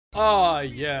Ah,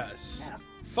 yes.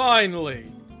 Finally.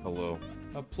 Hello.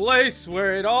 A place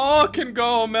where it all can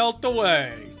go melt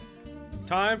away.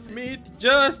 Time for me to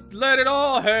just let it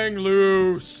all hang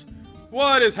loose.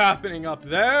 What is happening up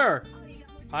there?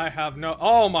 I have no...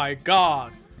 Oh my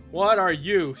god. What are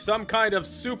you? Some kind of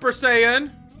Super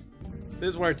Saiyan? This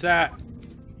is where it's at.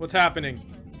 What's happening?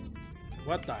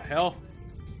 What the hell?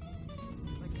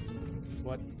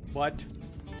 What?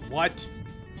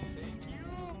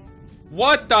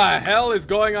 What the hell is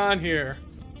going on here?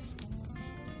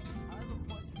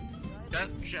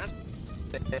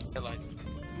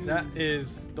 That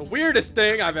is the weirdest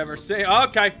thing I've ever seen.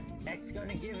 Okay. X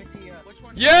gonna give it to you. Which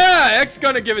one? Yeah, X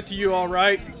gonna give it to you, all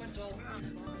right.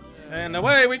 And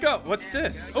away we go. What's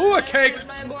this? Oh, a cake.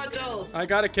 I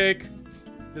got a cake.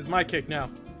 This is my cake now.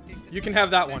 You can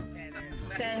have that one.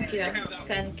 Thank you.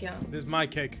 Thank you. This is my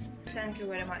cake. Thank you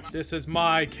very much. This is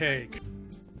my cake.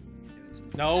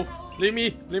 No, leave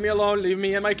me alone. Leave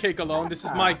me and my cake alone. This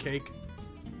is my cake.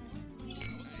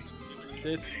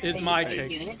 This is my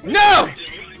cake. No!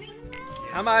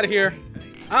 I'm out of here.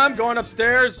 I'm going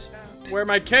upstairs where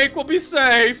my cake will be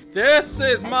safe. This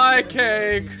is my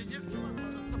cake.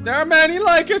 There are many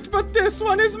like it, but this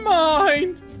one is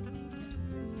mine.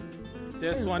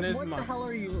 This one is mine. What the hell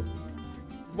are you?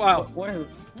 Wow. What?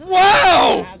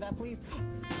 Wow! Have that, please.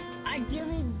 Give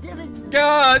me.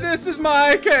 God, this is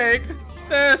my cake.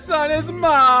 This one is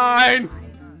mine.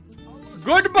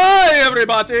 Goodbye,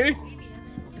 everybody.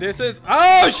 This is...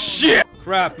 Oh, shit!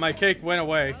 Crap, my cake went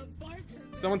away.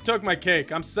 Someone took my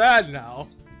cake. I'm sad now.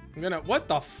 I'm gonna... What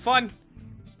the fun?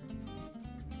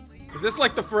 Is this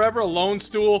like the Forever Alone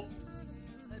stool?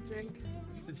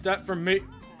 Is that for me?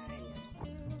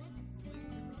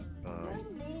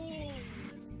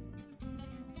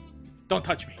 Don't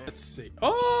touch me. Let's see.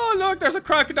 Oh, look, there's a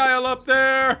crocodile up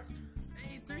there.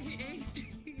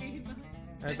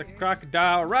 There's a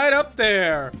crocodile right up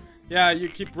there. Yeah, you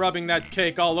keep rubbing that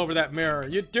cake all over that mirror.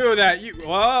 You do that. You...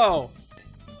 Whoa.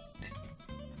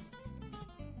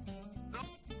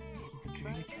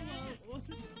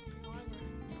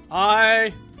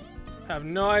 I have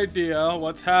no idea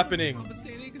what's happening.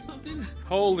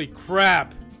 Holy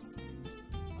crap.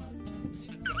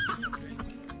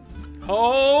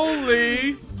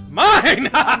 Holy mine!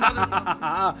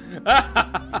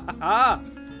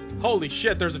 Holy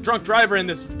shit, there's a drunk driver in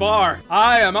this bar.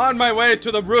 I am on my way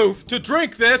to the roof to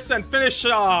drink this and finish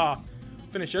it all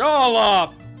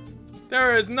off.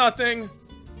 There is nothing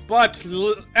but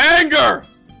anger.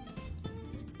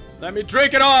 Let me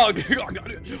drink it all.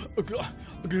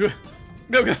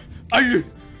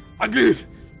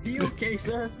 You okay,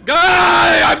 sir?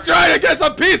 Guy, I'm trying to get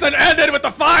some peace and end it with the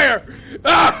fire.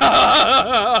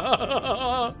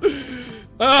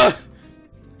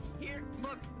 Here,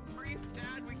 look, Breeze,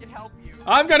 Dad, we can help you.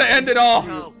 I'm gonna end it all.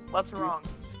 No, what's wrong?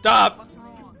 Stop. What's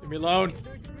wrong? Leave me alone.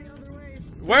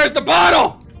 Where's the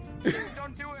bottle?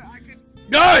 Don't do it. I could.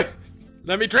 No.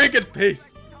 Let me drink it,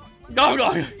 peace. Go.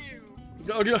 Go. Why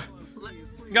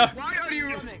are you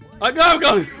running?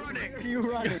 Go. You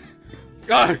running?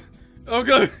 Go. Oh,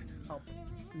 good.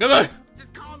 Come on.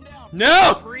 Just calm down.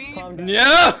 No. Breathe. Calm down.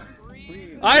 No.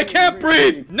 I can't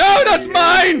breathe. No, that's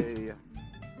mine.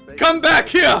 Come back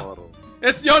here.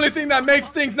 It's the only thing that makes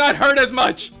things not hurt as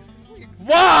much.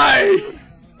 Why?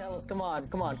 Tell us. Come on.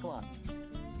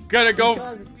 Gonna go.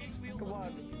 Come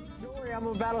on. Don't worry, I'm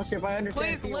a battleship. I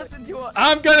understand. Please listen to us.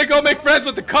 I'm gonna go make friends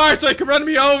with the car so he can run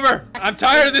me over. I'm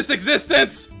tired of this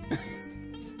existence.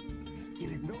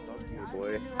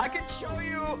 I can show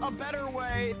you a better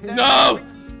way. No!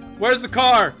 Where's the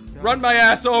car? Run my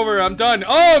ass over. I'm done.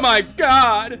 Oh my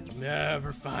god!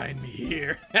 Never find me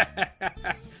here.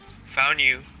 Found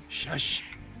you. Shush.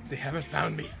 They haven't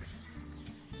found me.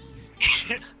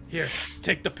 Here,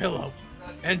 take the pillow.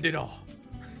 End it all.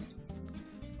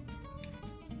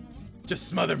 Just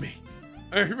smother me.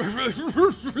 Have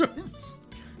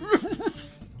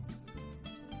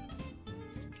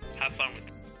fun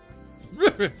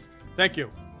with it. Thank you.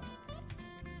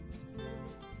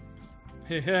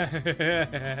 Nice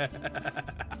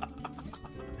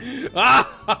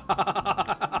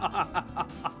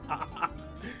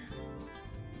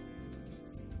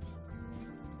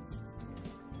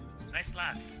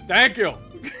laugh. Thank you.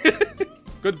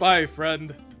 Goodbye,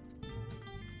 friend.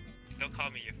 Don't call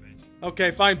me your friend.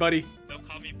 Okay, fine, buddy. Don't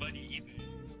call me buddy either.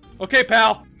 Okay,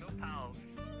 pal. No pals.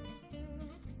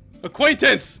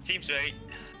 Acquaintance. Seems right.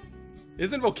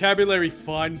 Isn't vocabulary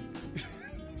fun?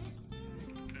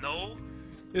 No.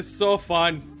 It's so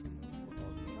fun.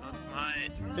 That's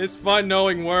not. It's fun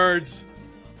knowing words.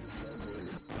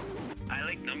 I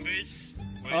like numbers.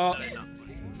 Words Oh. that are not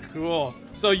fun. Cool.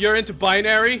 So you're into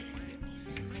binary?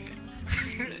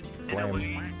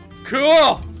 blame.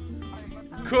 Cool!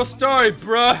 Cool story,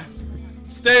 bruh.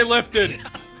 Stay lifted.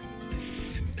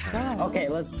 Okay,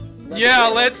 let's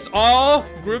Let's all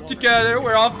group together.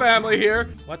 We're all family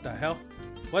here. What the hell?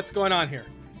 What's going on here?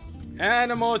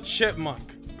 Animal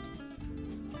chipmunk.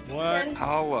 What?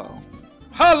 Hello.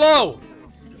 Hello!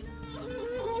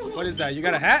 What is that? You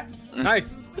got a hat?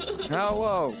 Nice.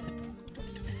 Hello.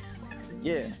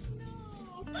 Yeah.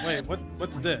 Wait,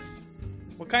 what's this?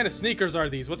 What kind of sneakers are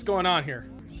these? What's going on here?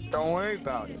 Don't worry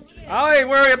about it. I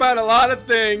worry about a lot of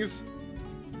things.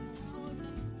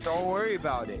 Don't worry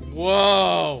about it.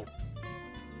 Whoa.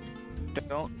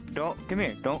 Don't, come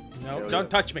here. Don't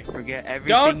touch me. Forget everything.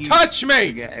 Don't touch me!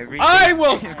 Forget everything. I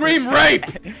will scream rape!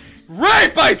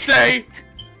 Rape, I say!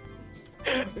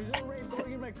 There's no rape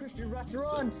going in my Christian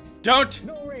restaurant. Don't.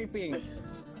 No raping.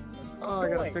 Oh, I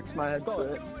gotta fix my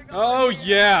headset. Oh,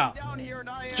 yeah. Down here and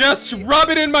I am Just rub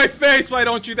it in my face, why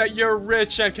don't you, that you're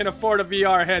rich and can afford a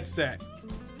VR headset.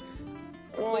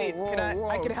 Please,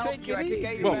 I can help you. I can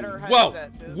get you Whoa, better whoa,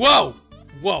 headset, dude. whoa,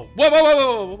 whoa, whoa, whoa, whoa,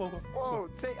 whoa, whoa, whoa, Whoa,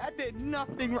 I did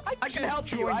nothing. I can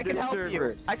help you. I can help you.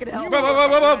 Server. I can help whoa, you.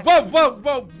 whoa, whoa, whoa,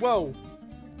 whoa, whoa, whoa.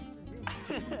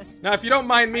 Now, if you don't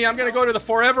mind me, I'm gonna go to the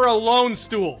forever alone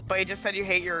stool. But you just said you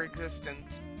hate your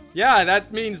existence. Yeah,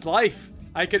 that means life.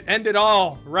 I could end it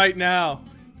all right now.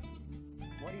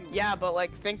 Yeah, but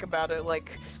like, think about it.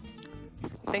 Like,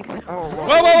 think. Oh,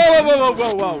 Whoa, whoa, whoa, whoa, whoa,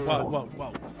 whoa, whoa, whoa, whoa,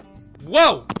 whoa.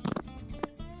 Whoa!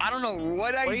 I don't know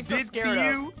what I What are you so did scared to of?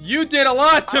 you. You did a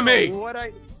lot to me!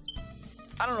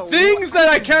 I don't know. Things what that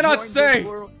I did cannot join say. this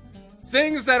world.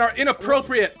 Things that are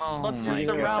inappropriate. Oh Look, my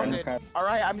you're God. surrounded. All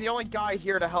right, I'm the only guy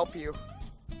here to help you.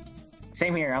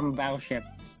 Same here. I'm a battleship,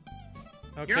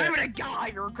 You're not Okay. even a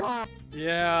guy. You're a girl.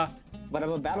 Yeah. but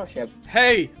I'm a battleship.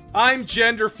 Hey, I'm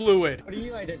gender fluid. What do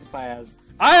you identify as?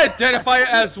 I identify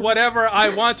as whatever I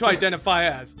want to identify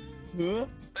as. Huh?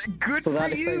 Good So for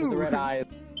that explains the red you. eyes.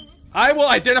 I will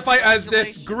identify as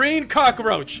this green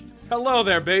cockroach. Hello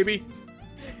there, baby.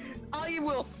 I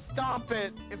will stop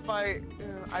it if I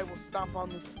will stomp on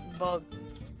this bug.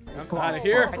 I'm out of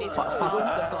here. I need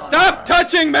to Stop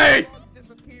touching me!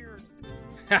 Disappeared.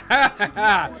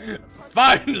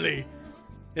 Finally!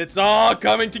 It's all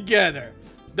coming together.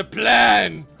 The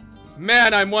plan!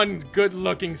 Man, I'm one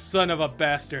good-looking son of a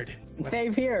bastard.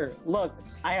 Same here. Look,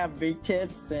 I have big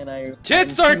tits and I.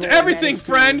 Tits and aren't people everything, manage to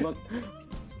friend! look-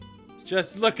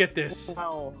 Just look at this.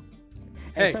 Wow.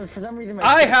 Hey, And so for some reason, my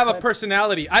I tits have a flip-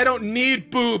 personality. I don't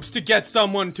need boobs to get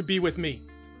someone to be with me.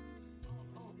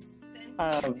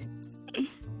 Um,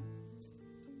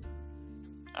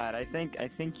 Alright, I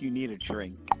think you need a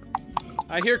drink.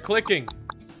 I hear clicking.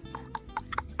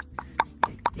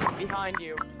 Behind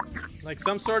you. Like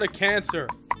some sort of cancer.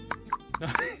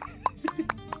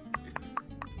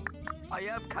 I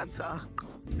have cancer.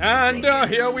 And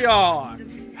here we are.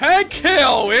 Hank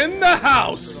Hill in the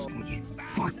house.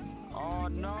 Oh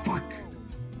no.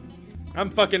 I'm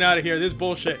fucking out of here. This is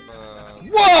bullshit.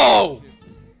 Whoa!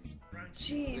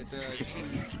 Jeez.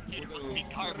 It must be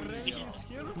carbon cheese.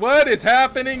 What is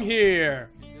happening here?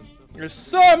 There's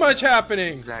so much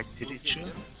happening. Black Teacher.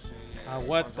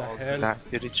 What the hell? Black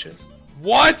Teacher.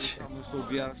 What? Потому что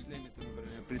в VR-шлеме ты,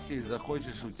 например, присесть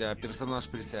захочешь, у тебя персонаж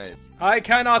присядет. I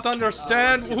cannot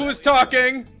understand who is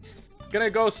talking. Gonna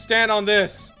go stand on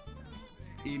this.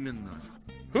 Именно.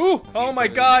 Who? Oh my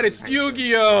god, it's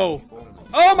Yu-Gi-Oh!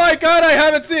 Oh my god, I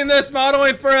haven't seen this model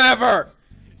in forever!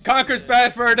 Conker's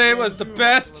Bad Fur Day was the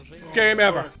best game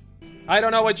ever. I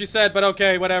don't know what you said, but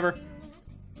okay, whatever.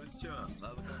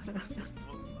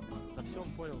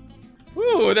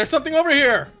 Ooh, there's something over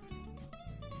here!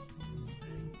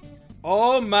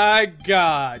 Oh my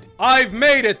god. I've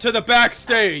made it to the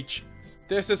backstage!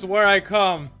 This is where I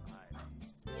come.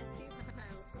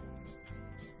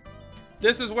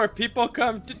 This is where people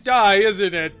come to die,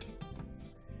 isn't it?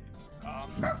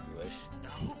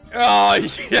 Oh,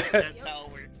 yeah. That's how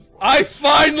it works. I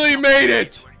finally made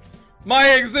it!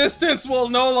 My existence will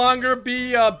no longer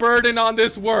be a burden on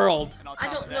this world.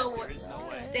 I don't know what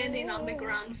standing on the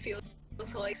ground feels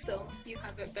like, so you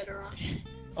have it better on.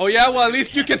 Oh yeah, well at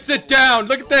least you can sit down.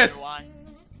 Look at this.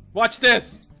 Watch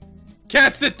this.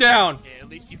 Can't sit down. Yeah, at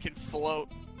least you can float.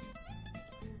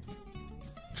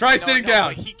 Try No, sitting no,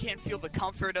 down. but he can't feel the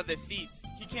comfort of the seats.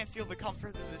 He can't feel the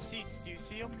comfort of the seats. Do you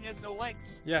see him? He has no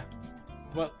legs. Yeah.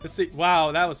 Well, let's see.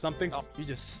 Wow, that was something. Oh. You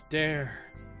just stare.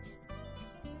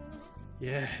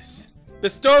 Yes.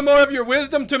 Bestow more of your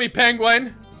wisdom to me,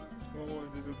 penguin.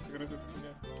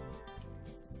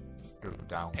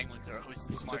 Down. Penguins are always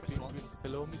the smartest ones.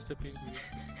 Hello, Mr. Penguin.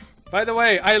 By the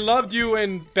way, I loved you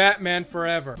in Batman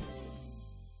Forever.